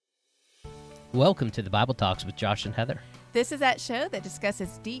Welcome to the Bible Talks with Josh and Heather. This is that show that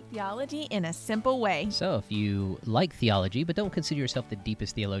discusses deep theology in a simple way. So if you like theology but don't consider yourself the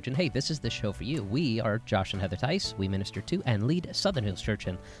deepest theologian, hey, this is the show for you. We are Josh and Heather Tice. We minister to and lead Southern Hills Church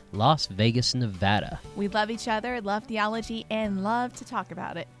in Las Vegas, Nevada. We love each other, love theology, and love to talk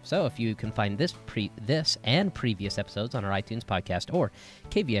about it. So if you can find this and previous episodes on our iTunes podcast or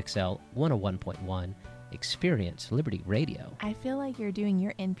KVXL 101.1 Experience Liberty Radio. I feel like you're doing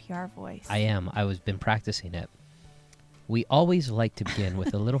your NPR voice. I am. I've been practicing it. We always like to begin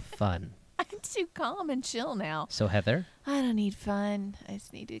with a little fun. I'm too calm and chill now. So, Heather? I don't need fun. I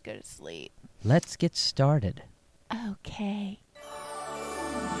just need to go to sleep. Let's get started. Okay.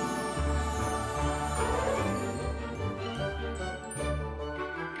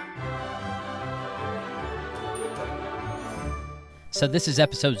 So this is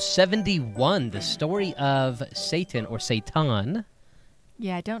episode 71, the story of Satan or Satan.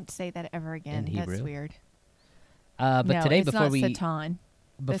 Yeah, don't say that ever again. In Hebrew. That's weird. But no, today, it's before not we Satan.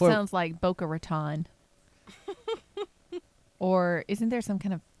 That sounds like Boca Raton. Or isn't there some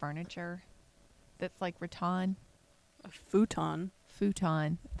kind of furniture that's like rattan? A futon.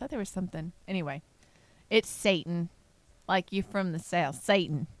 Futon. I thought there was something. Anyway, it's Satan. Like you from the South.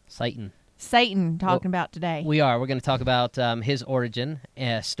 Satan talking about today. We're going to talk about his origin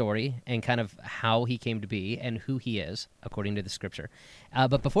story and kind of how he came to be and who he is, according to the scripture.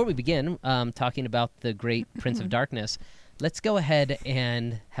 But before we begin talking about the great Prince of Darkness, let's go ahead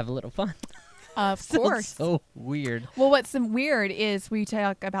and have a little fun. Of course. So weird. Well, what's weird is we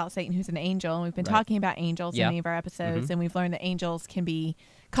talk about Satan, who's an angel, and we've been talking about angels in many of our episodes, and we've learned that angels can be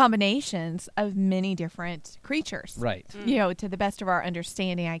combinations of many different creatures. Right. You know, to the best of our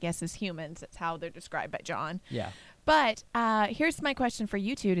understanding, I guess, as humans. That's how they're described by John. Yeah. But here's my question for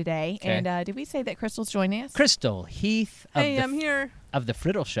you two today. Okay. And did we say that Crystal's joining us? Crystal Heath I'm here. of the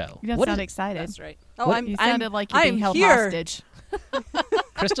Friddle Show. You don't What sound is- excited. That's right. You sounded like you're being held here. hostage.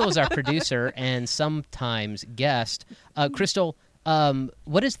 Crystal is our producer and sometimes guest. Crystal,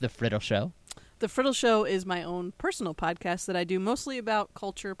 what is the Friddle Show? The Friddle Show is my own personal podcast that I do mostly about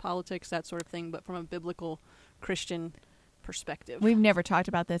culture, politics, that sort of thing, but from a biblical Christian perspective. We've never talked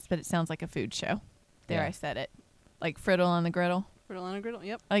about this, but it sounds like a food show. There, Yeah. I said it. Like Friddle on the griddle. Friddle on a griddle,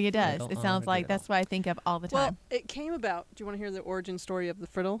 yep. Like it does. Friddle It on sounds a like griddle. that's what I think of all the Well, time. it came about. Do you want to hear the origin story of the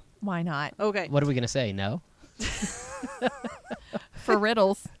Friddle? Why not? Okay. What are we going to say? No? For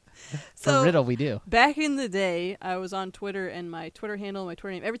riddles. For Riddle, we do. Back in the day, I was on Twitter, and my Twitter handle, my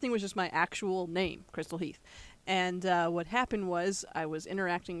Twitter name, everything was just my actual name, Crystal Heath. And what happened was I was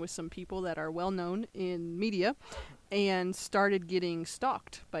interacting with some people that are well-known in media and started getting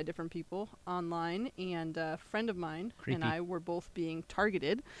stalked by different people online. And a friend of mine Creepy. and I were both being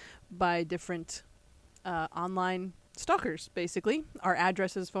targeted by different online stalkers, basically. Our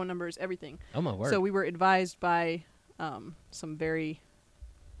addresses, phone numbers, everything. Oh, my word. So we were advised by some very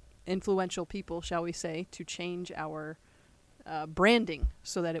influential people, shall we say, to change our branding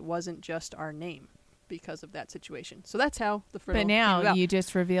so that it wasn't just our name because of that situation. So that's how the Friddle But came now about. you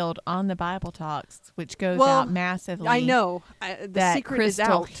just revealed on the Bible Talks, which goes Well, out massively. I know. The that secret is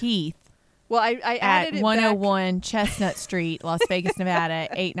Crystal out. Heath Well, I at added it 101 Chestnut Street, Las Vegas, Nevada,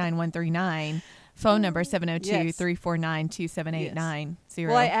 89139. Phone number 702-349-2789. back.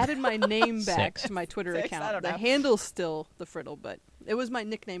 Well, I added my name back Six. to my Twitter Six, I account. don't The know. handle's still the Friddle, but it was my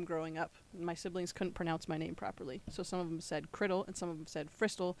nickname growing up. My siblings couldn't pronounce my name properly, so some of them said Criddle and some of them said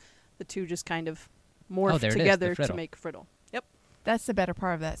Fristle. The two just kind of morphed there it is, the together to Friddle. make Friddle. Yep. That's the better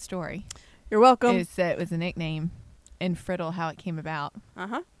part of that story. You're welcome. Is that it was a nickname, and Friddle, how it came about.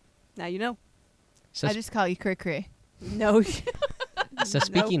 Uh-huh. Now you know. So, I just call you Cri-Cri. No. so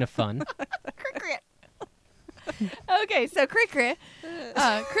speaking of fun, Cri-Cri. Okay, so Cri-Cri,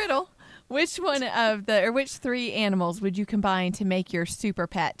 Criddle, which three animals would you combine to make your super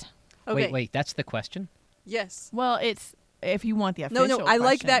pet? Okay. wait, that's the question? Yes. Well, it's if you want the official No, I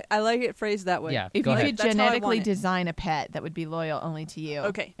like question. that. I like it phrased that way. Yeah, If go you ahead. could That's how I genetically want it. design a pet that would be loyal only to you.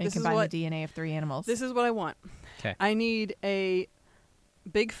 Okay, And this is combine what- the DNA of three animals. This is what I want. 'Kay. I need a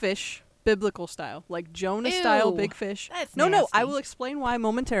big fish, biblical style, like Jonah style Ew. big fish. That's No, I nasty. will explain why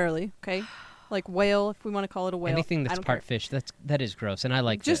momentarily. Okay, like whale, if we want to call it a whale. Anything I that's don't part care. fish, that is gross, and I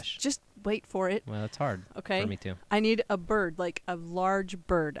like fish. Just wait for it. Well, it's hard Okay. for me too. I need a bird, like a large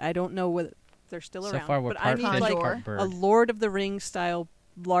bird. I don't know whether they're still So around. far, we're but I part need fish, like part bird. a Lord of the Rings style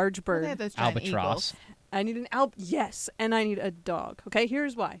large Well, bird. they have those giant Albatross. eagles. I need an yes, and I need a dog. Okay,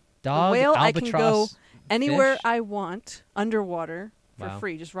 here's why. Dog, a whale, I can albatross, go anywhere fish? I want underwater for Wow.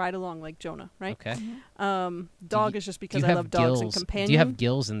 free. Just ride along like Jonah, right? Okay. Dog is just Do because you I have love dogs and gills? companion. Do you have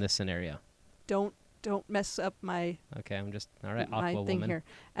gills in this scenario? Don't don't mess up my Okay, I'm just all right. my Aqua thing woman. here.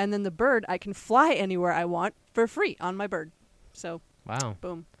 And then the bird, I can fly anywhere I want for free on my bird. So, Wow,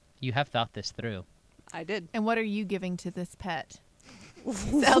 boom, you have thought this through. I did. And what are you giving to this pet?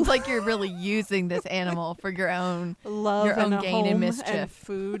 Sounds like you're really using this animal for your own. Love Your own and a gain and home mischief. and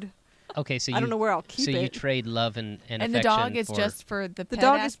food. Okay, so I don't know where I'll keep so it. you trade love and And affection the dog is for, just for the The pet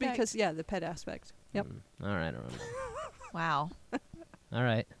dog aspect? is because the pet aspect. Yep. All right, all right. Wow. All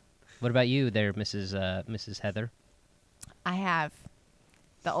right. What about you, there, Mrs. Heather? I have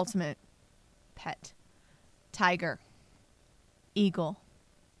the ultimate pet: tiger, eagle,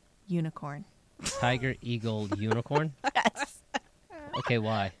 unicorn. Tiger, eagle, unicorn. Yes. Okay,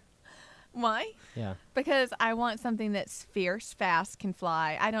 why? Why? Yeah. Because I want something that's fierce, fast, can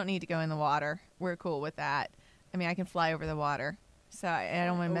fly. I don't need to go in the water. We're cool with that. I mean, I can fly over the water. So I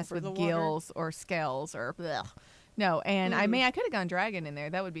don't want to mess Over the with water? gills or scales or blech. No, and I could have gone dragon in there.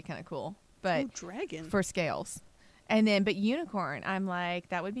 That would be kind of cool. But Ooh, dragon. for scales. And then, but unicorn, I'm like,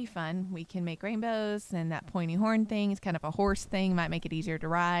 that would be fun. We can make rainbows, and that pointy horn thing is kind of a horse thing. Might make it easier to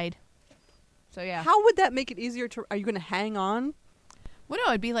ride. So, yeah. How would that make it easier to? Are you going to hang on? Well,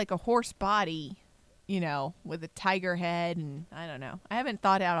 no, it'd be like a horse body, with a tiger head, and I don't know. I haven't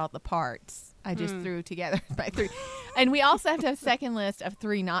thought out all the parts. I just threw together by 3. And we also have to have a second list of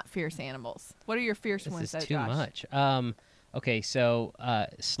 3 not fierce animals. What are your fierce This ones, is though, too Josh? much. Okay, so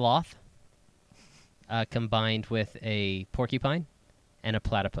sloth combined with a porcupine and a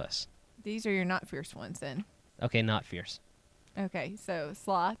platypus. These are your not fierce ones, then. Okay, not fierce. Okay, so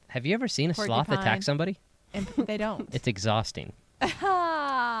sloth, Have you ever seen a sloth Porcupine. attack somebody? and they don't. It's exhausting.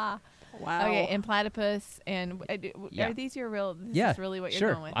 Ah. Wow. Okay, and platypus, and Yeah. are these your real? This Yeah, is really what sure.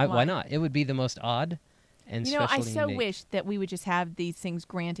 you're going with. Why not? It would be the most odd and I specially so unique. wish that we would just have these things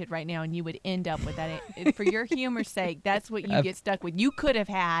granted right now, and you would end up with that. And for your humor's sake, that's what you A- get stuck with. You could have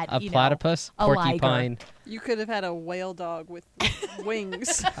had A platypus, a liger. porcupine. You could have had a whale dog with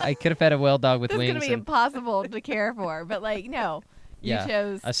wings. I could have had a whale dog with This is wings. gonna be and, impossible to care for, but no, yeah, you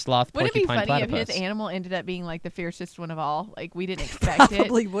chose. a sloth, Wouldn't it be porcupine, funny platypus. if his animal ended up being like the fiercest one of all? Like we didn't expect it.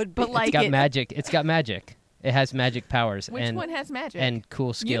 Probably would be. But like It's got it- magic. It's got magic. It has magic powers Which and one has magic? and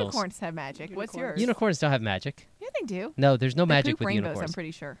cool skills. Unicorns have magic. What's yours? Unicorns don't have magic. Yeah, they do. No, there's no They magic poop with rainbows, unicorns. I'm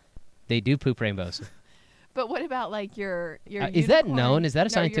pretty sure. They do poop rainbows. But what about like your Is that unicorn- known? Is that a No, your-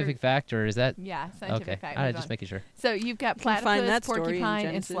 scientific fact, or is that Yeah, scientific okay? fact. All right, Hold just on. making sure. So you've got You can find that platypus, story in porcupine, and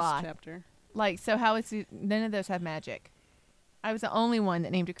Genesis sloth. chapter. Like, so how is none of those have magic? I was the only one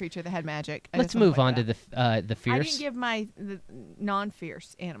that named a creature that had magic. I Let's just wanna move point on to that the out. I fierce. didn't give the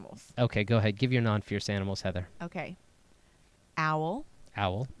non-fierce animals. Okay, go ahead. Give your non-fierce animals, Heather. Okay. Owl,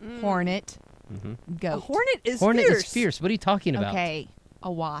 Owl. hornet, Mm-hmm. goat. A hornet is Hornet fierce. is fierce. What are you talking about? Okay.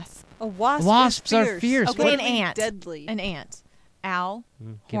 A wasp. A wasp Wasps is are fierce. fierce. Okay, What an are we ant. Deadly. An ant. Owl, Give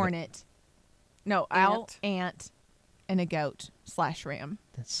it- hornet. No, owl, Ant. ant, and a goat / ram.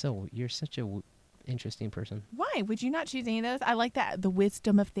 That's so. You're such a interesting person. Why would you not choose any of those? I like that. The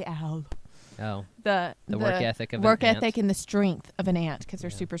wisdom of the owl. Oh. The work ethic of an work ant. ethic and the strength of an ant because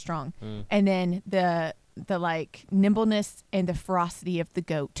they're Yeah. super strong. Mm. And then the like nimbleness and the ferocity of the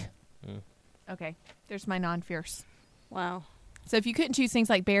goat. Mm. Okay, there's my non-fierce. Wow. So if you couldn't choose things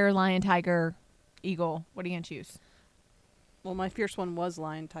like bear, lion, tiger, eagle, what are you gonna choose? Well, my fierce one was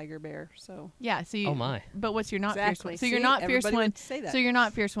lion, tiger, bear. So Yeah. So you. Oh my. But what's your not exactly. fierce one? So your See, not fierce everybody one. would say that. So your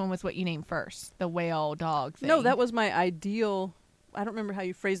not fierce one was what you named first, the whale dog thing. No, that was my ideal. I don't remember how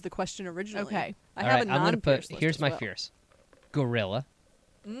you phrased the question originally. Okay. I All have right, a I'm gonna non-fierce put. list Here's as my well. fierce. Gorilla.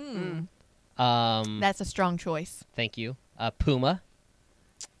 Mm. That's That's a strong choice. Thank you. Puma.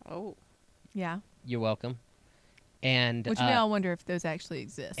 Oh. Yeah. You're welcome. And Which we all wonder if those actually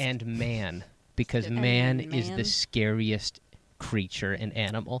exist. and man, because And man is the man. scariest creature and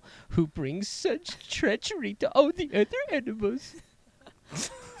animal who brings such treachery to all the other animals.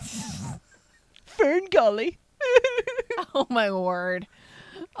 Fern Gully. Oh my word.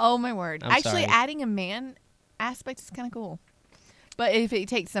 Oh my word. I'm Actually, sorry. adding a man aspect is kind of cool. But if it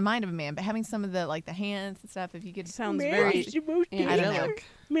takes the mind of a man, but having some of the like the hands and stuff, if you could Sounds Man very is the most I don't know. angelic.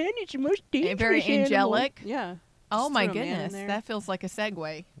 Man is the most dangerous very animal. angelic. Yeah. Oh Just my throw a man in goodness, there. that feels like a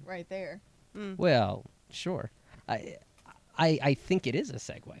segue right there. Mm. Well, sure. I think it is a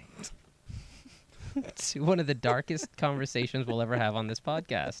segue to one of the darkest conversations we'll ever have on this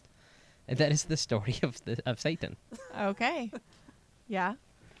podcast, and that is the story of Satan. Okay. Yeah.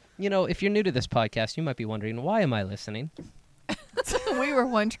 You know, if you're new to this podcast, you might be wondering, why am I listening? We were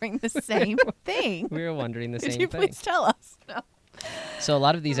wondering the same thing. We were wondering the Could same you thing. please tell us? No. So a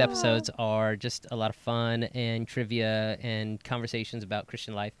lot of these episodes are just a lot of fun and trivia and conversations about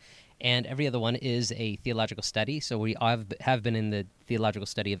Christian life. And every other one is a theological study. So we have been in the theological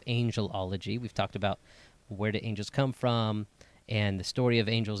study of angelology. We've talked about where do angels come from and the story of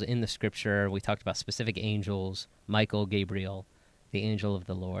angels in the Scripture. We talked about specific angels, Michael, Gabriel, the angel of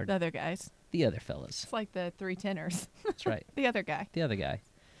the Lord, The other guys. the other fellas. It's like the three tenors. That's right, The other guy. the other guy.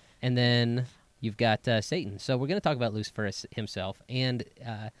 And then you've got Satan. So we're going to talk about Lucifer himself and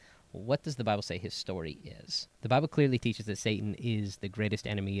what does the Bible say his story is? The Bible clearly teaches that Satan is the greatest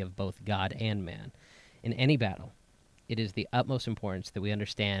enemy of both God and man. In any battle, it is the utmost importance that we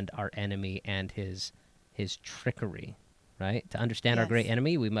understand our enemy and his trickery, right? To understand our Yes. great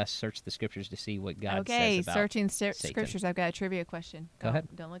enemy, we must search the Scriptures to see what God Okay, says about searching Satan. scriptures. I've got a trivia question. Go ahead.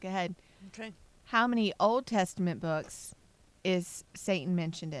 Don't look ahead. Okay. How many Old Testament books is Satan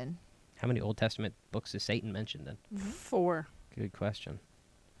mentioned in? How many Old Testament books is Satan mentioned in? 4. Good question.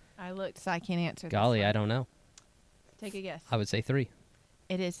 I looked, so I can't answer. Golly, this I one. don't know. Take a guess. I would say 3.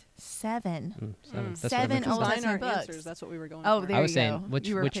 It is 7. 7. Mm. That's what I Seven mentioned. Old Combine Testament our books. answers. That's what we were going Oh, for. there I was you saying, go. which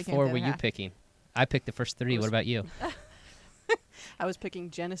You were which picking 4 the were other you half. picking? I picked the first 3. It What was- about you? I was picking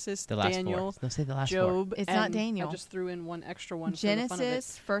Genesis, The last Daniel, 4. No, say the last 4. Job. It's not and Daniel. I just threw in one extra one for the fun of it.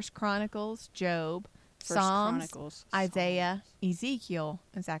 Genesis, First Chronicles, Job, First Psalms, Chronicles, Isaiah, Ezekiel,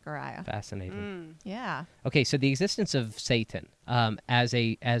 and Zechariah. Fascinating. Yeah. Okay, so the existence of Satan as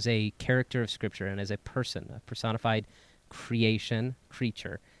a character of Scripture and as a person, a personified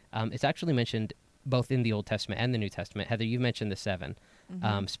creature, it's actually mentioned both in the Old Testament and the New Testament. Heather, you mentioned the 7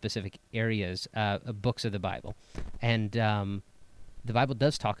 specific areas, books of the Bible, and the Bible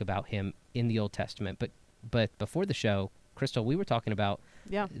does talk about him in the Old Testament. But before the show, Crystal, we were talking about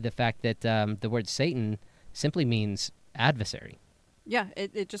Yeah. the fact that the word Satan simply means adversary. Yeah,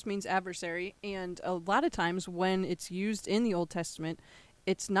 it just means adversary. And a lot of times when it's used in the Old Testament,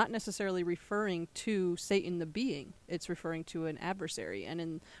 it's not necessarily referring to Satan the being. It's referring to an adversary. And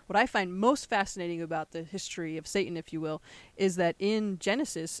in what I find most fascinating about the history of Satan, if you will, is that in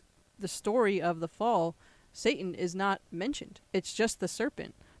Genesis, the story of the fall, Satan is not mentioned. It's just the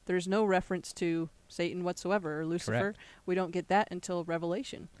serpent. There's no reference to Satan whatsoever, or Lucifer. Correct. We don't get that until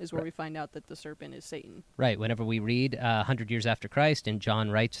Revelation is where Right. we find out that the serpent is Satan. Right. Whenever we read 100 years after Christ, and John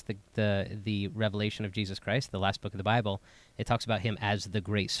writes the revelation of Jesus Christ, the last book of the Bible, it talks about him as the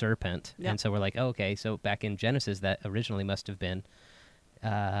great serpent. Yeah. And so we're like, oh, okay, so back in Genesis, that originally must have been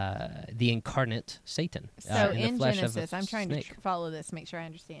the incarnate Satan. So in in the flesh Genesis, of a I'm trying snake. to follow this, make sure I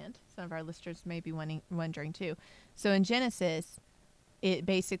understand. Some of our listeners may be wondering too. So in Genesis, it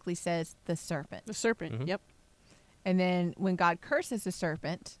basically says the serpent. The serpent, Mhm. yep. And then when God curses the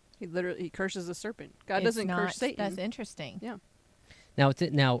serpent, He curses the serpent. God it's doesn't not, curse Satan. That's interesting. Yeah. Now,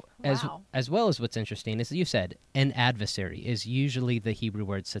 Wow. as well as what's interesting is that you said an adversary is usually the Hebrew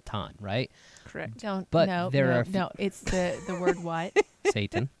word Satan, right? Correct. Don't But no, there no, are no, it's the word what?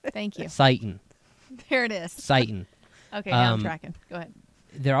 Satan, Thank you. Satan, There it is. Satan. Okay, now I'm Um, tracking. Go ahead.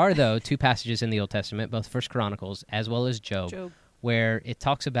 There are, though, 2 passages in the Old Testament, both First Chronicles as well as Job, where it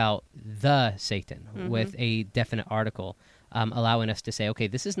talks about the Satan with a definite article, allowing us to say, okay,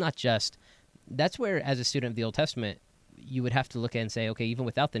 this is not just... That's where, as a student of the Old Testament, you would have to look at and say, okay, even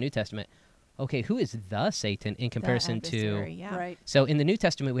without the New Testament, okay, who is the Satan in comparison The to... adversary, yeah. Right. So in the New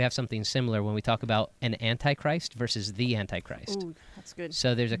Testament, we have something similar when we talk about an Antichrist versus the Antichrist. Ooh, that's good.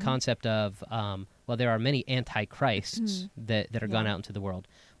 So there's a concept of, well, there are many antichrists that are gone Yeah. out into the world.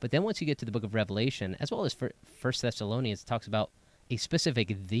 But then once you get to the book of Revelation, as well as First Thessalonians, it talks about a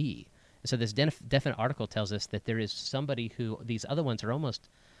specific thee. So this definite article tells us that there is somebody who these other ones are almost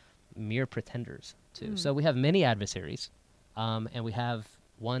mere pretenders to. So we have many adversaries, and we have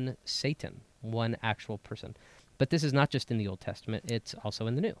one Satan, one actual person. But this is not just in the Old Testament, it's also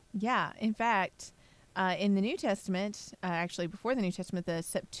in the New. Yeah. In fact, in the New Testament, actually before the New Testament, the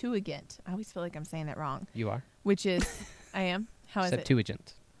Septuagint. I always feel like I'm saying that wrong. You are? Which is, I am. How is it?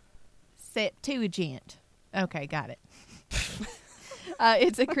 Septuagint. Septuagint. Okay, got it.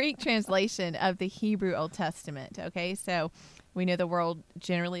 It's a Greek translation of the Hebrew Old Testament. Okay, so we know the world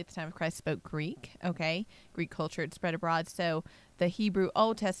generally at the time of Christ spoke Greek. Okay, Greek culture had spread abroad. So the Hebrew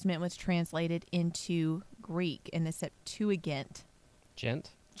Old Testament was translated into Greek in the Septuagint.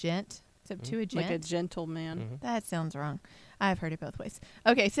 Septuagint. Like a gentleman. That sounds wrong. I've heard it both ways.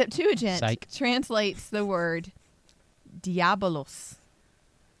 Okay, Septuagint Psych. translates the word diabolos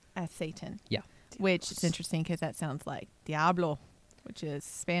as Satan. Yeah. Which is interesting because that sounds like Diablo, which is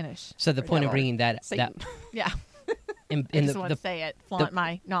Spanish. So the for point of devil. bringing that Satan. Yeah, in I just the, want the to say it, flaunt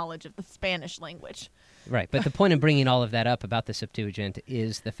my knowledge of the Spanish language. right, but the point of bringing all of that up about the Septuagint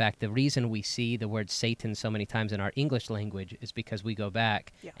is the fact the reason we see the word Satan so many times in our English language is because we go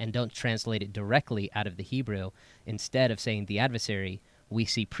back Yeah. and don't translate it directly out of the Hebrew. Instead of saying the adversary, we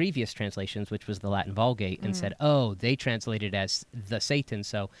see previous translations, which was the Latin Vulgate, and said, oh, they translated as the Satan,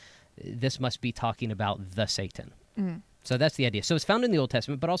 so this must be talking about the Satan. So that's the idea. So it's found in the Old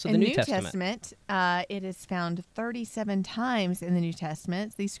Testament, but also the New Testament. It is found 37 times in the New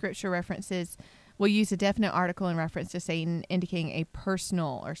Testament. These scripture references will use a definite article in reference to Satan, indicating a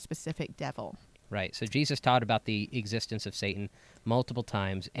personal or specific devil. Right. So Jesus taught about the existence of Satan multiple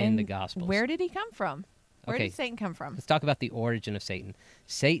times in the Gospels. Where did he come from? Where Okay. did Satan come from? Let's talk about the origin of Satan.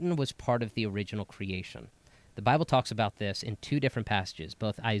 Satan was part of the original creation. The Bible talks about this in two different passages,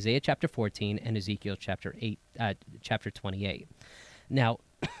 both Isaiah chapter 14 and Ezekiel chapter 28. Now,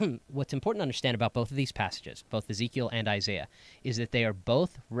 what's important to understand about both of these passages, both Ezekiel and Isaiah, is that they are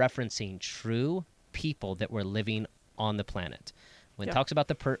both referencing true people that were living on the planet. When it talks about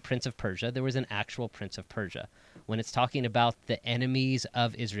the Prince of Persia, there was an actual Prince of Persia. When it's talking about the enemies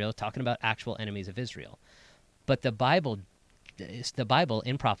of Israel, it's talking about actual enemies of Israel. But the Bible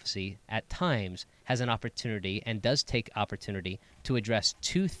in prophecy at times has an opportunity and does take opportunity to address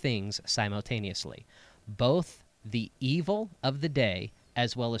two things simultaneously, both the evil of the day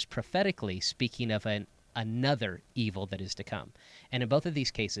as well as prophetically speaking of another evil that is to come. And in both of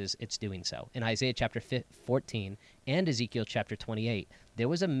these cases, it's doing so. In Isaiah chapter 14 and Ezekiel chapter 28, there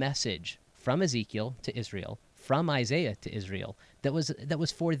was a message from Ezekiel to Israel, from Isaiah to Israel, that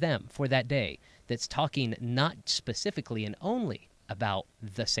was for them, for that day, that's talking not specifically and only about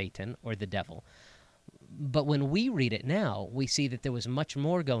the Satan or the devil. But when we read it now, we see that there was much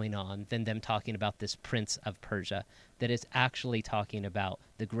more going on than them talking about this Prince of Persia, that is actually talking about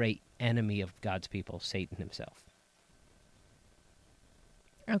the great enemy of God's people, Satan himself.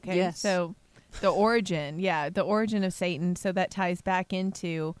 Okay, Yes. so the origin of Satan, so that ties back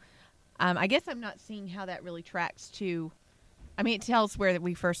into, I guess I'm not seeing how that really tracks to, I mean, it tells where that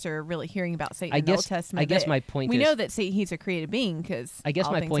we first are really hearing about Satan in the Old Testament. I guess but my point we is... know that he's a created being because I guess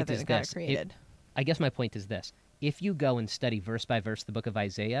all my things point other is than God are this. created. I guess my point is this. If you go and study verse by verse the book of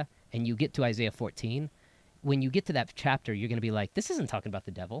Isaiah, and you get to Isaiah 14, when you get to that chapter, you're going to be like, this isn't talking about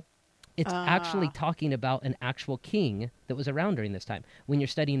the devil. It's actually talking about an actual king that was around during this time. When you're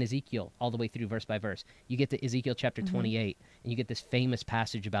studying Ezekiel all the way through verse by verse, you get to Ezekiel chapter 28, and you get this famous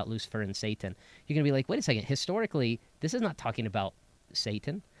passage about Lucifer and Satan. You're going to be like, wait a second, historically, this is not talking about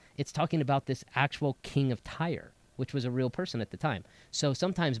Satan. It's talking about this actual king of Tyre, which was a real person at the time. So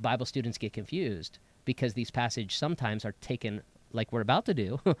sometimes Bible students get confused because these passages sometimes are taken, like we're about to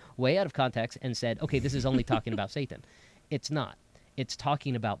do, way out of context and said, okay, this is only talking about Satan. It's not. It's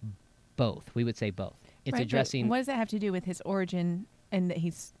talking about both. We would say both. It's Right, but addressing... what does that have to do with his origin and that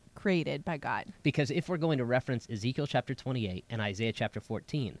he's created by God? Because if we're going to reference Ezekiel chapter 28 and Isaiah chapter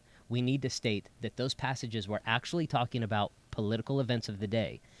 14, we need to state that those passages were actually talking about political events of the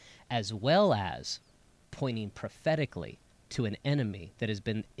day, as well as pointing prophetically to an enemy that has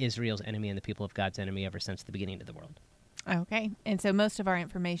been Israel's enemy and the people of God's enemy ever since the beginning of the world. Okay, and so most of our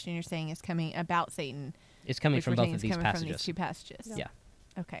information you're saying is coming about Satan. It's coming which from we're both saying of is these coming passages. From these two passages. Yeah.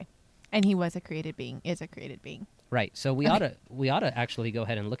 Okay, and he was a created being. Is a created being. Right. So we ought to actually go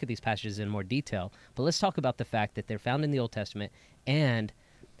ahead and look at these passages in more detail. But let's talk about the fact that they're found in the Old Testament, and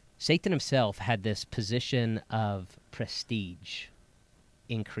Satan himself had this position of prestige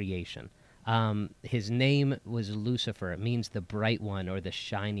in creation. His name was Lucifer. It means the bright one or the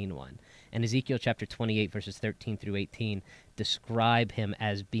shining one. And Ezekiel chapter 28, verses 13 through 18, describe him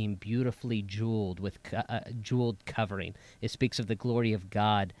as being beautifully jeweled with jeweled covering. It speaks of the glory of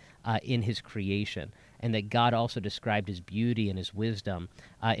God in his creation, and that God also described his beauty and his wisdom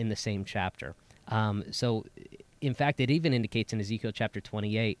in the same chapter. So, in fact, it even indicates in Ezekiel chapter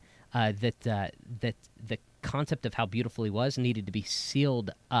 28 that the concept of how beautiful he was needed to be sealed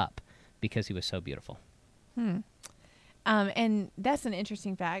up because he was so beautiful. And that's an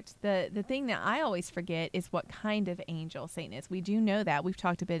interesting fact. The thing that I always forget is what kind of angel Satan is. We do know that. We've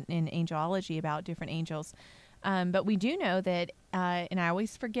talked a bit in angelology about different angels. But we do know that, and I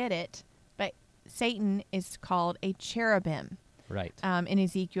always forget it, but Satan is called a cherubim. Right. In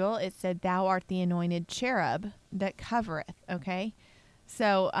Ezekiel, it said, "Thou art the anointed cherub that covereth." Okay?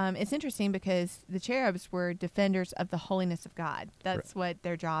 So it's interesting because the cherubs were defenders of the holiness of God. That's what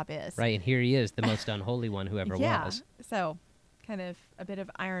their job is. Right, and here he is, the most unholy one who ever was. So kind of a bit of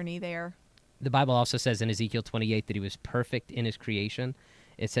irony there. The Bible also says in Ezekiel 28 that he was perfect in his creation.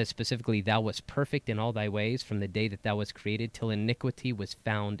 It says specifically, "Thou wast perfect in all thy ways from the day that thou wast created till iniquity was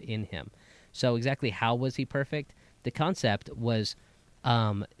found in him." So exactly how was he perfect? The concept was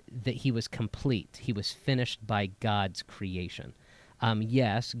that he was complete. He was finished by God's creation.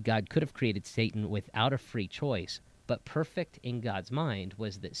 Yes, God could have created Satan without a free choice, but perfect in God's mind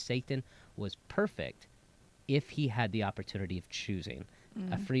was that Satan was perfect if he had the opportunity of choosing.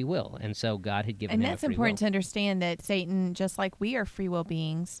 a free will, and so God had given And him that's a free important to will. understand that Satan, just like we are free will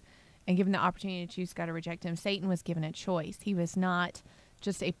beings, and given the opportunity to choose God or reject him, Satan was given a choice. He was not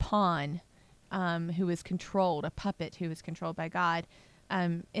just a pawn who was controlled, a puppet who was controlled by God.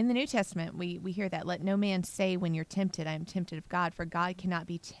 In the New Testament, we hear that, let no man say when you're tempted, I am tempted of God, for God cannot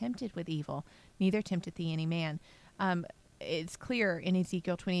be tempted with evil, neither tempteth he any man. It's clear in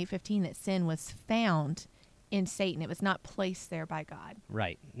Ezekiel 28:15 that sin was found in Satan. It was not placed there by God.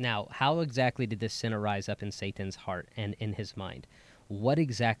 Right. Now, how exactly did this sin arise up in Satan's heart and in his mind? What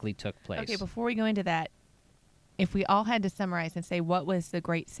exactly took place? Okay, before we go into that, if we all had to summarize and say what was the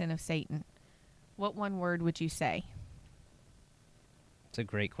great sin of Satan, what one word would you say? It's a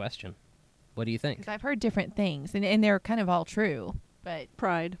great question. What do you think? Because I've heard different things, and they're kind of all true, but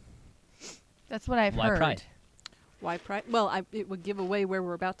Pride. that's what I've Why heard. pride? Why pride? Well, it would give away where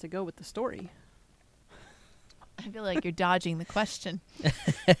we're about to go with the story. I feel like you're dodging the question.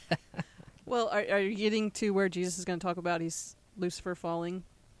 Well, are you getting to where Jesus is going to talk about he's Lucifer falling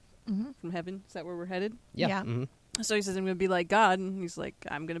from heaven? Is that where we're headed? Yeah. Mhm. So he says, I'm going to be like God. And he's like,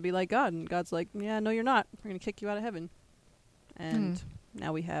 I'm going to be like God. And God's like, yeah, no, you're not. We're going to kick you out of heaven. And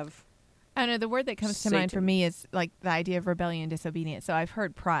now we have... I don't know, the word that comes to mind for Satan. me is like the idea of rebellion and disobedience. So I've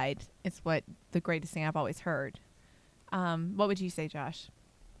heard pride. It's what the greatest thing I've always heard. What would you say, Josh?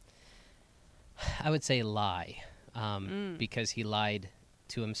 I would say lie, because he lied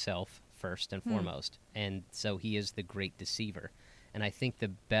to himself first and foremost, and so he is the great deceiver. And I think the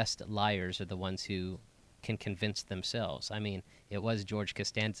best liars are the ones who can convince themselves. I mean, it was George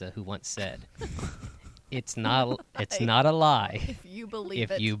Costanza who once said, "It's not a lie If you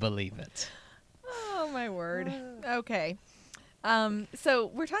believe if you believe it." Oh, my word. Okay. So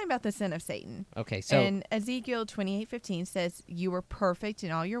we're talking about the sin of Satan. Okay, so And Ezekiel 28:15 says, you were perfect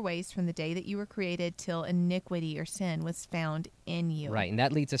in all your ways from the day that you were created till iniquity or sin was found in you. right, and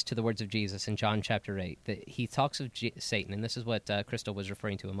that leads us to the words of Jesus in John chapter 8. That he talks of Satan, and this is what Crystal was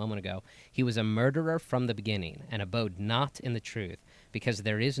referring to a moment ago. He was a murderer from the beginning and abode not in the truth, because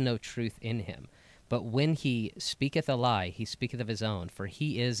there is no truth in him. But when he speaketh a lie, he speaketh of his own, for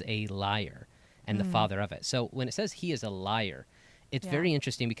he is a liar and the father of it. So when it says he is a liar, it's very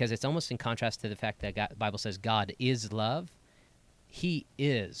interesting because it's almost in contrast to the fact that the Bible says God is love. He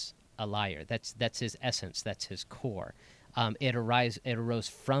is a liar. That's his essence. That's his core. It arose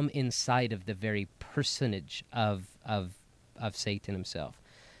from inside of the very personage of Satan himself.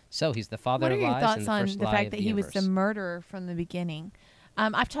 So he's the father What are of your lies thoughts and the on first the lie fact of that the he was universe. the murderer from the beginning?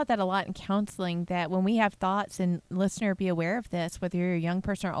 I've taught that a lot in counseling, that when we have thoughts, and listener, be aware of this, whether you're a young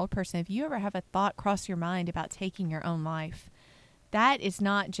person or old person, if you ever have a thought cross your mind about taking your own life, that is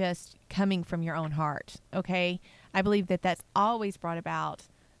not just coming from your own heart, okay? I believe that that's always brought about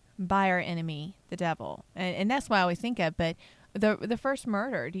by our enemy, the devil. And that's what I always think of. But the first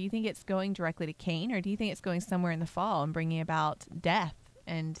murder, do you think it's going directly to Cain, or do you think it's going somewhere in the fall and bringing about death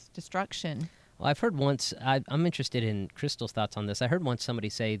and destruction? Well, I've heard once, I'm interested in Crystal's thoughts on this. I heard once somebody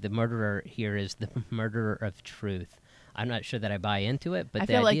say the murderer here is the murderer of truth. I'm not sure that I buy into it, but I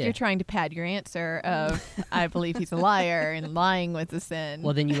the feel like idea, you're trying to pad your answer of, I believe he's a liar and lying was a sin.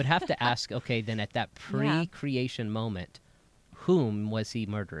 well, then you would have to ask, okay, then at that pre-creation moment, whom was he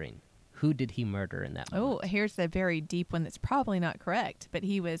murdering? Who did he murder in that moment? Oh, here's a very deep one that's probably not correct, but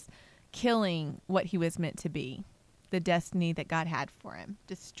he was killing what he was meant to be, the destiny that God had for him,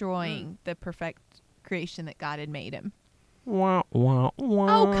 destroying the perfect creation that God had made him. Wah, wah,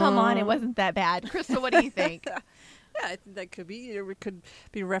 wah. Oh, come on. It wasn't that bad. Crystal, what do you think? Yeah, I think that could be. It could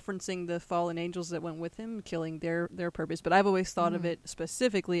be referencing the fallen angels that went with him, killing their purpose. But I've always thought of it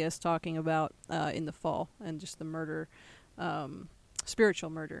specifically as talking about in the fall and just the murder, spiritual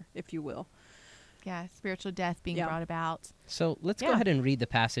murder, if you will. Yeah, spiritual death being Yeah. brought about. So let's go Yeah. ahead and read the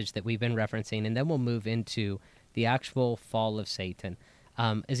passage that we've been referencing, and then we'll move into the actual fall of Satan.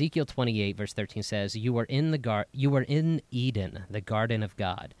 Ezekiel 28, verse 13 says, You were in Eden, the garden of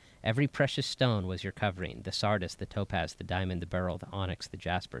God. Every precious stone was your covering, the sardius, the topaz, the diamond, the beryl, the onyx, the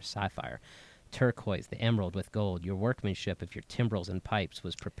jasper, sapphire, turquoise, the emerald with gold. Your workmanship of your timbrels and pipes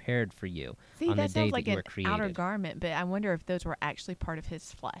was prepared for you See, on the that day sounds like that you an were created. outer garment, but I wonder if those were actually part of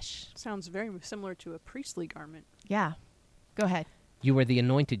his flesh. Sounds very similar to a priestly garment. Yeah. Go ahead. You were the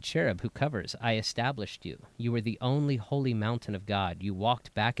anointed cherub who covers. I established you. You were the only holy mountain of God. You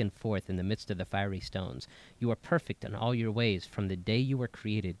walked back and forth in the midst of the fiery stones. You were perfect in all your ways from the day you were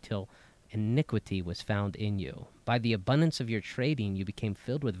created till iniquity was found in you. By the abundance of your trading, you became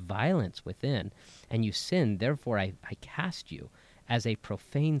filled with violence within, and you sinned. Therefore, I cast you as a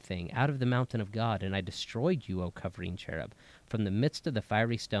profane thing out of the mountain of God, and I destroyed you, O covering cherub, from the midst of the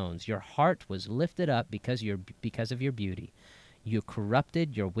fiery stones. Your heart was lifted up because of your beauty. You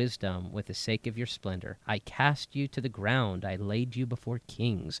corrupted your wisdom with the sake of your splendor. I cast you to the ground. I laid you before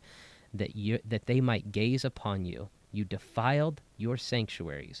kings, that they might gaze upon you. You defiled your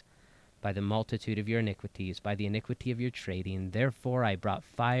sanctuaries by the multitude of your iniquities, by the iniquity of your trading. Therefore I brought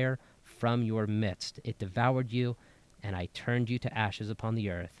fire from your midst. It devoured you, and I turned you to ashes upon the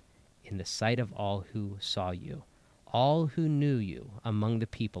earth in the sight of all who saw you. All who knew you among the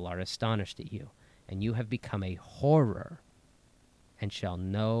people are astonished at you, and you have become a horror and shall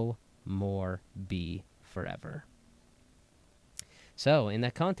no more be forever. So, in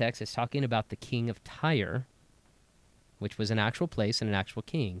that context, it's talking about the king of Tyre, which was an actual place and an actual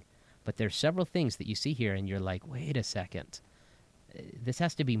king. But there's several things that you see here, and you're like, wait a second. This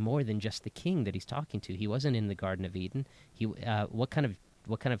has to be more than just the king that he's talking to. He wasn't in the Garden of Eden. What kind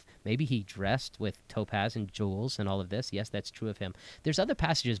of maybe he dressed with topaz and jewels and all of this. Yes, that's true of him. There's other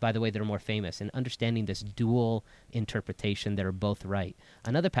passages, by the way, that are more famous in understanding this dual interpretation that are both right.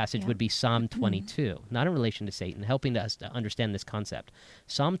 Another passage would be Psalm 22, not in relation to Satan, helping us to understand this concept.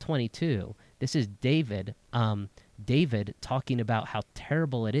 Psalm 22, this is David talking about how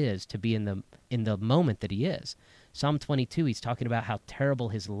terrible it is to be in the moment that he is. Psalm 22, he's talking about how terrible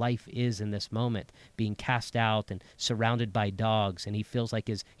his life is in this moment, being cast out and surrounded by dogs, and he feels like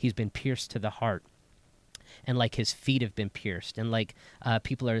he's been pierced to the heart, and like his feet have been pierced, and like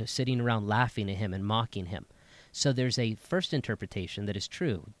people are sitting around laughing at him and mocking him. So there's a first interpretation that is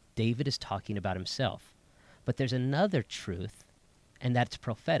true. David is talking about himself. But there's another truth, and that's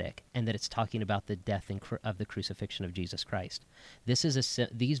prophetic, and that it's talking about the death of the crucifixion of Jesus Christ.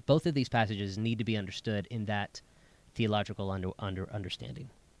 Both of these passages need to be understood in that theological understanding.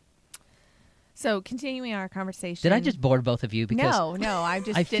 So, continuing our conversation. Did I just bore both of you? Because no, I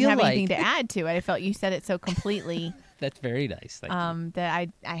just didn't have anything to add to it. I felt you said it so completely. That's very nice. Thank you. That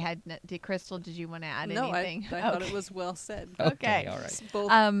I had. Crystal, did you want to add anything? No, I thought it was well said. Okay, all right. It's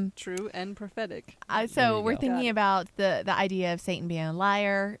both true and prophetic. So we're thinking about the idea of Satan being a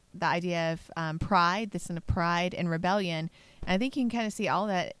liar, the idea of pride, the sin of pride and rebellion. And I think you can kind of see all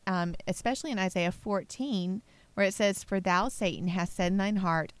that, especially in Isaiah 14, where it says, "For thou, Satan, hast said in thine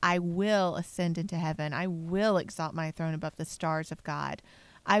heart, I will ascend into heaven. I will exalt my throne above the stars of God.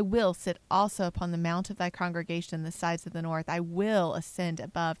 I will sit also upon the mount of thy congregation, the sides of the north. I will ascend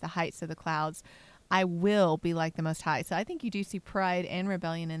above the heights of the clouds. I will be like the Most High." So I think you do see pride and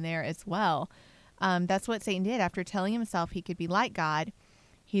rebellion in there as well. That's what Satan did. After telling himself he could be like God,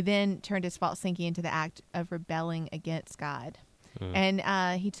 he then turned his false thinking into the act of rebelling against God. And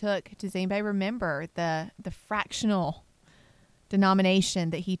he took, does anybody remember the fractional denomination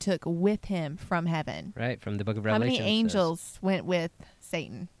that he took with him from heaven? Right, from the book of Revelation. How many angels went with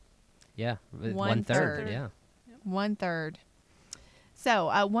Satan? Yeah, 1/3. Yeah. 1/3. So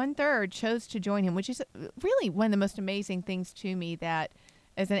 1/3 chose to join him, which is really one of the most amazing things to me, that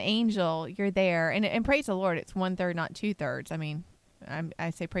as an angel, you're there. And praise the Lord, it's 1/3, not 2/3. I mean, I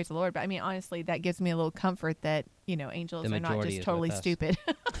say praise the Lord, but I mean, honestly, that gives me a little comfort that, angels are not just totally stupid.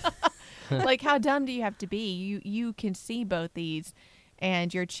 Like, how dumb do you have to be? You can see both these,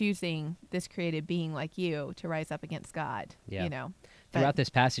 and you're choosing this created being like you to rise up against God. Yeah. Throughout this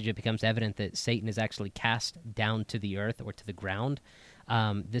passage, it becomes evident that Satan is actually cast down to the earth or to the ground.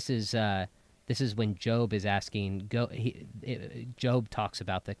 This is when Job is asking. Job talks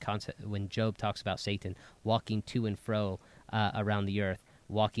about the concept when Job talks about Satan walking to and fro around the earth,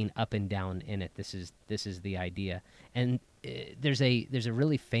 walking up and down in it. This is the idea. And there's a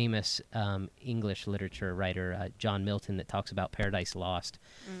really famous English literature writer, John Milton, that talks about Paradise Lost.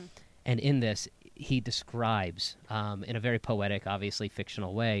 And in this, he describes in a very poetic, obviously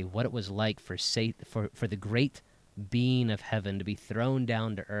fictional way, what it was like for the great being of heaven to be thrown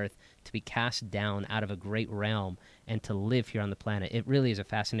down to earth, to be cast down out of a great realm, and to live here on the planet. It really is a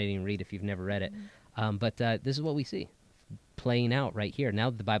fascinating read if you've never read it. But this is what we see playing out right here.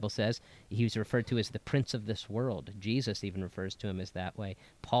 Now the Bible says he was referred to as the prince of this world. Jesus even refers to him as that way.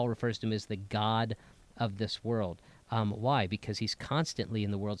 Paul refers to him as the God of this world. Why? Because he's constantly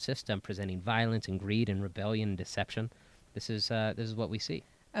in the world system presenting violence and greed and rebellion and deception. This is what we see.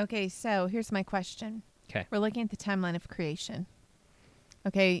 Okay, so here's my question. Okay. We're looking at the timeline of creation.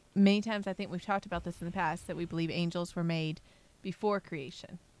 Okay, many times I think we've talked about this in the past, that we believe angels were made before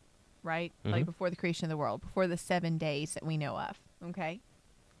creation, right? Mm-hmm. Like before the creation of the world, before the 7 days that we know of. Okay?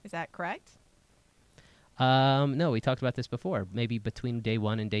 Is that correct? No, we talked about this before. Maybe between day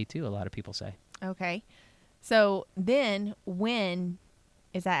 1 and day 2, a lot of people say. Okay. So then when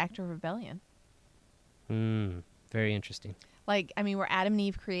is that act of rebellion? Very interesting. Like, I mean, were Adam and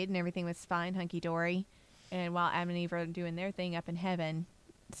Eve created and everything was fine, hunky-dory, and while Adam and Eve are doing their thing up in heaven,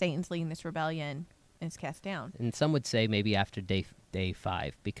 Satan's leading this rebellion. is cast down. And some would say maybe after day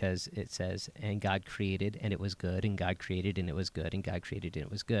 5, because it says, and God created, and it was good, and God created, and it was good, and God created, and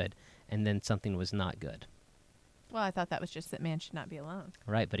it was good. And then something was not good. Well, I thought that was just that man should not be alone.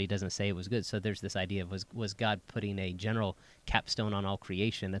 Right, but he doesn't say it was good. So there's this idea of was God putting a general capstone on all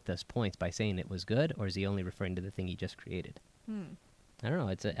creation at those points by saying it was good, or is he only referring to the thing he just created? I don't know.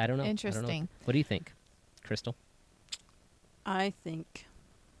 I don't know. Interesting. I don't know. What do you think, Crystal? I think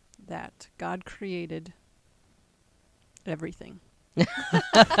that God created everything. Yeah,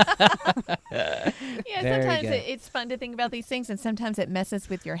 Very sometimes good. it's fun to think about these things, and sometimes it messes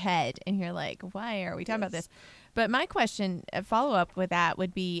with your head, and you're like, why are we talking about this? But my question, a follow-up with that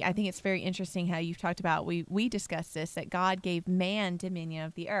would be, I think it's very interesting how you've talked about, we discussed this, that God gave man dominion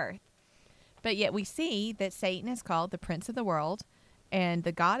of the earth. But yet we see that Satan is called the prince of the world and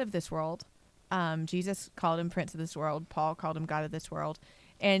the God of this world. Jesus called him prince of this world. Paul called him God of this world.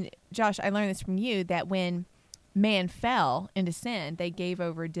 And Josh, I learned this from you, that when man fell into sin, they gave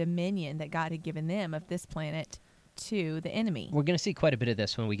over dominion that God had given them of this planet to the enemy. We're going to see quite a bit of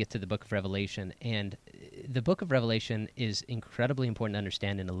this when we get to the book of Revelation. And the book of Revelation is incredibly important to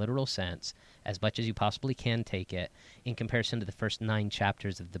understand in a literal sense, as much as you possibly can take it, in comparison to the first 9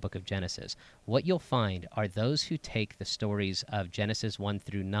 chapters of the book of Genesis. What you'll find are those who take the stories of Genesis 1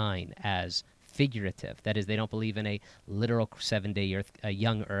 through 9 as figurative. That is, they don't believe in a literal 7-day earth, a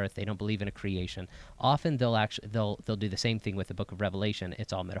young earth. They don't believe in a creation. Often they'll do the same thing with the book of Revelation.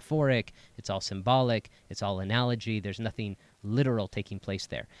 It's all metaphoric. It's all symbolic. It's all analogy. There's nothing literal taking place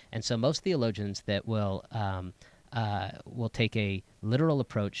there. And so most theologians that will take a literal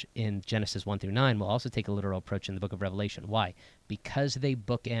approach in Genesis 1 through 9 will also take a literal approach in the book of Revelation. Why? Because they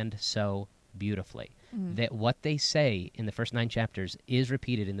bookend so beautifully. That what they say in the first 9 chapters is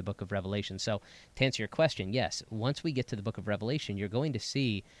repeated in the book of Revelation. So to answer your question, yes, once we get to the book of Revelation, you're going to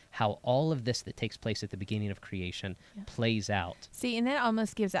see how all of this that takes place at the beginning of creation plays out. See, and that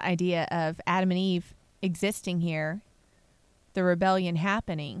almost gives the idea of Adam and Eve existing here, the rebellion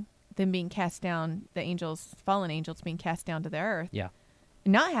happening, them being cast down, the angels, fallen angels being cast down to the earth, Yeah.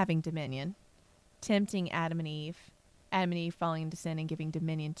 not having dominion, tempting Adam and Eve falling into sin and giving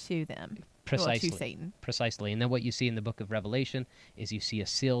dominion to them. Precisely. Well, to Satan. Precisely. And then what you see in the book of Revelation is you see a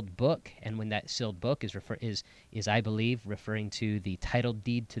sealed book, and when that sealed book is I believe referring to the title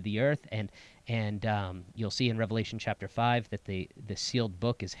deed to the earth, and you'll see in Revelation chapter 5 that the sealed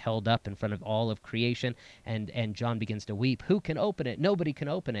book is held up in front of all of creation, and John begins to weep. Who can open it? Nobody can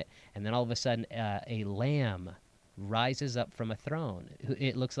open it. And then all of a sudden a lamb rises up from a throne.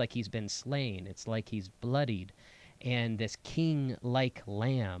 It looks like he's been slain. It's like he's bloodied. And this king-like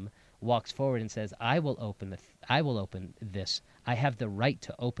lamb walks forward and says, I will open this. I have the right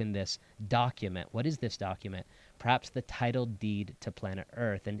to open this document. What is this document? Perhaps the title deed to planet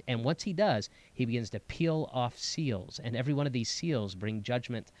Earth. And once he does, he begins to peel off seals. And every one of these seals bring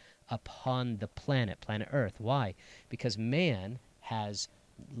judgment upon the planet Earth. Why? Because man has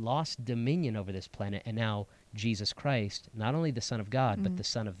lost dominion over this planet, and now Jesus Christ, not only the Son of God, but the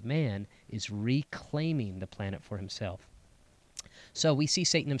Son of Man, is reclaiming the planet for himself. So we see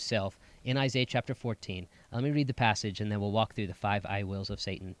Satan himself in Isaiah chapter 14. Let me read the passage, and then we'll walk through the 5 I wills of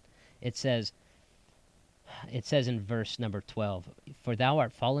Satan. It says in verse number 12, For thou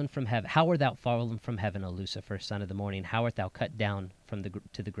art fallen from heaven. How art thou fallen from heaven, O Lucifer, son of the morning? How art thou cut down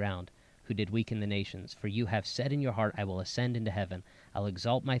to the ground, who did weaken the nations? For you have said in your heart, I will ascend into heaven. I'll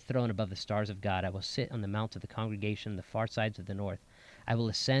exalt my throne above the stars of God. I will sit on the mount of the congregation, the far sides of the north. I will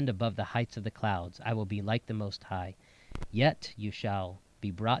ascend above the heights of the clouds. I will be like the Most High. Yet you shall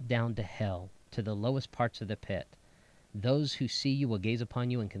be brought down to hell, to the lowest parts of the pit. Those who see you will gaze upon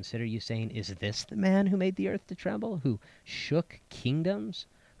you and consider you, saying, Is this the man who made the earth to tremble, who shook kingdoms,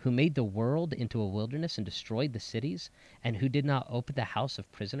 who made the world into a wilderness and destroyed the cities, and who did not open the house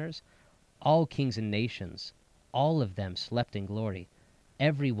of prisoners? All kings and nations, all of them slept in glory.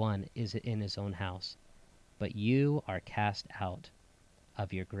 Every one is in his own house. But you are cast out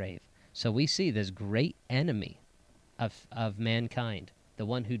of your grave. So we see this great enemy of mankind, the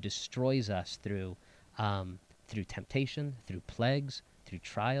one who destroys us through temptation, through plagues, through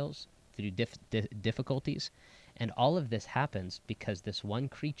trials, through difficulties. And all of this happens because this one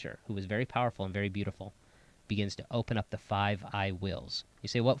creature, who is very powerful and very beautiful, begins to open up the 5 I wills. You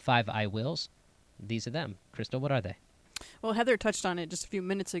say, what 5 I wills? These are them. Crystal, what are they? Well, Heather touched on it just a few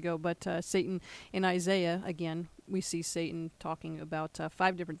minutes ago, but Satan in Isaiah, again, we see Satan talking about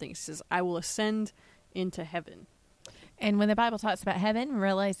 5 different things. He says, I will ascend into heaven. And when the Bible talks about heaven,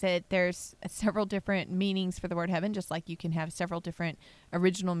 realize that there's several different meanings for the word heaven, just like you can have several different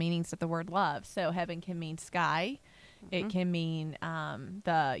original meanings of the word love. So heaven can mean sky. It can mean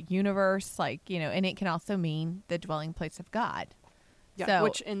the universe, like, and it can also mean the dwelling place of God. Yeah, So-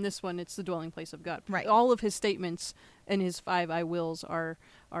 which in this one, it's the dwelling place of God. Right. All of his statements and his 5 I wills are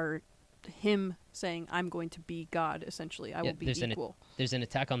him saying, I'm going to be God, essentially. I will be equal. There's an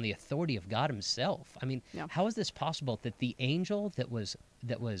attack on the authority of God himself. I mean, Yeah. how is this possible that the angel that was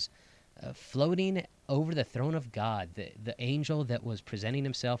floating over the throne of God, the angel that was presenting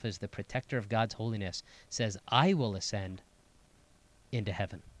himself as the protector of God's holiness, says, I will ascend into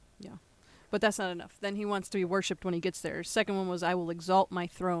heaven? Yeah. But that's not enough. Then he wants to be worshipped when he gets there. Second one was, I will exalt my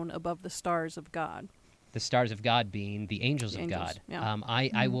throne above the stars of God. The stars of God being the angels The of angels, God. yeah.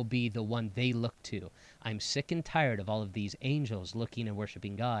 I will be the one they look to. I'm sick and tired of all of these angels looking and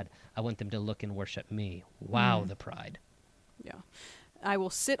worshiping God. I want them to look and worship me. Wow, the pride. Yeah. I will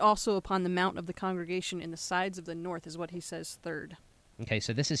sit also upon the mount of the congregation in the sides of the north, is what he says third. Okay,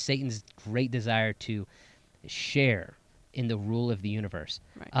 so this is Satan's great desire to share in the rule of the universe.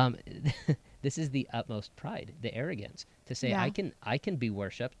 Right. This is the utmost pride, the arrogance, to say, Yeah. I can be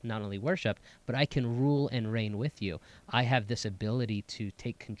worshipped, not only worshipped, but I can rule and reign with you. I have this ability to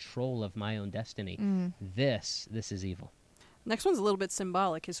take control of my own destiny. This is evil. Next one's a little bit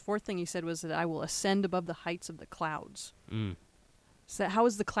symbolic. His fourth thing he said was that I will ascend above the heights of the clouds. So how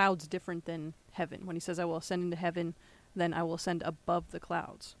is the clouds different than heaven? When he says I will ascend into heaven, then I will ascend above the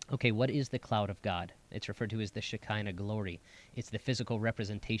clouds. Okay, what is the cloud of God? It's referred to as the Shekinah glory. It's the physical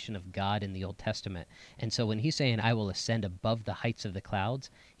representation of God in the Old Testament. And so when he's saying, I will ascend above the heights of the clouds,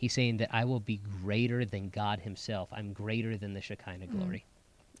 he's saying that I will be greater than God himself. I'm greater than the Shekinah glory.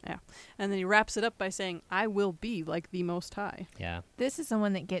 Yeah. And then he wraps it up by saying, I will be like the Most High. Yeah. This is the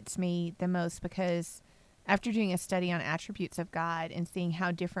one that gets me the most, because after doing a study on attributes of God and seeing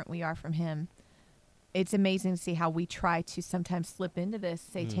how different we are from him, it's amazing to see how we try to sometimes slip into this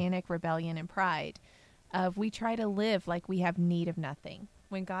satanic rebellion and pride of we try to live like we have need of nothing,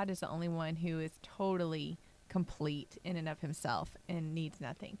 when God is the only one who is totally complete in and of himself and needs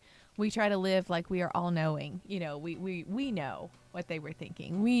nothing. We try to live like we are all knowing. We know what they were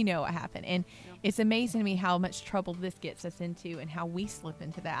thinking. We know what happened. And it's amazing to me how much trouble this gets us into and how we slip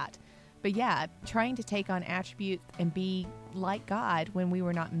into that. But yeah, trying to take on attributes and be like God when we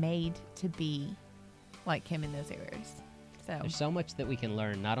were not made to be like him in those areas. So There's so much that we can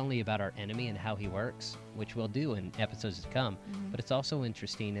learn, not only about our enemy and how he works, which we'll do in episodes to come, but it's also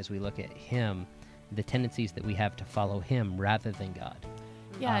interesting as we look at him, the tendencies that we have to follow him rather than God.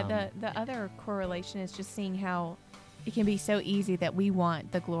 yeah, the other correlation is just seeing how it can be so easy that we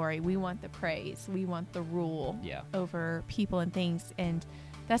want the glory, we want the praise, we want the rule Yeah. over people and things. And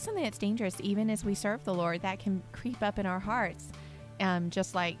that's something that's dangerous. Even as we serve the Lord, that can creep up in our hearts,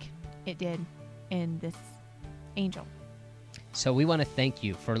 just like it did in this angel. So we want to thank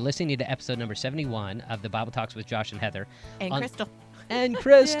you for listening to episode number 71 of the Bible Talks with Josh and Heather. And Crystal. And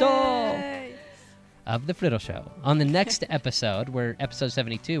Crystal! Yay! Of the Friddle Show. On the next episode, we're episode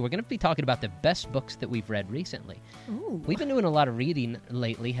 72, we're going to be talking about the best books that we've read recently. Ooh. We've been doing a lot of reading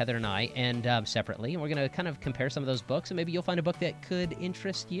lately, Heather and I, and separately, and we're going to kind of compare some of those books, and maybe you'll find a book that could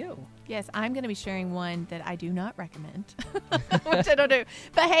interest you. Yes, I'm going to be sharing one that I do not recommend, which I don't do.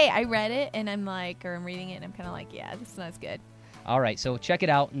 But hey, I read it, and I'm reading it, and I'm kind of like, yeah, this one's good. All right, so check it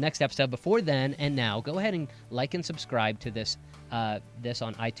out next episode. Before then and now, go ahead and like and subscribe to this on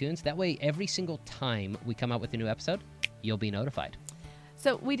iTunes. That way, every single time we come out with a new episode, you'll be notified.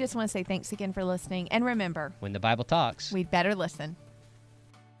 So we just want to say thanks again for listening. And remember, When the Bible talks. we'd better listen.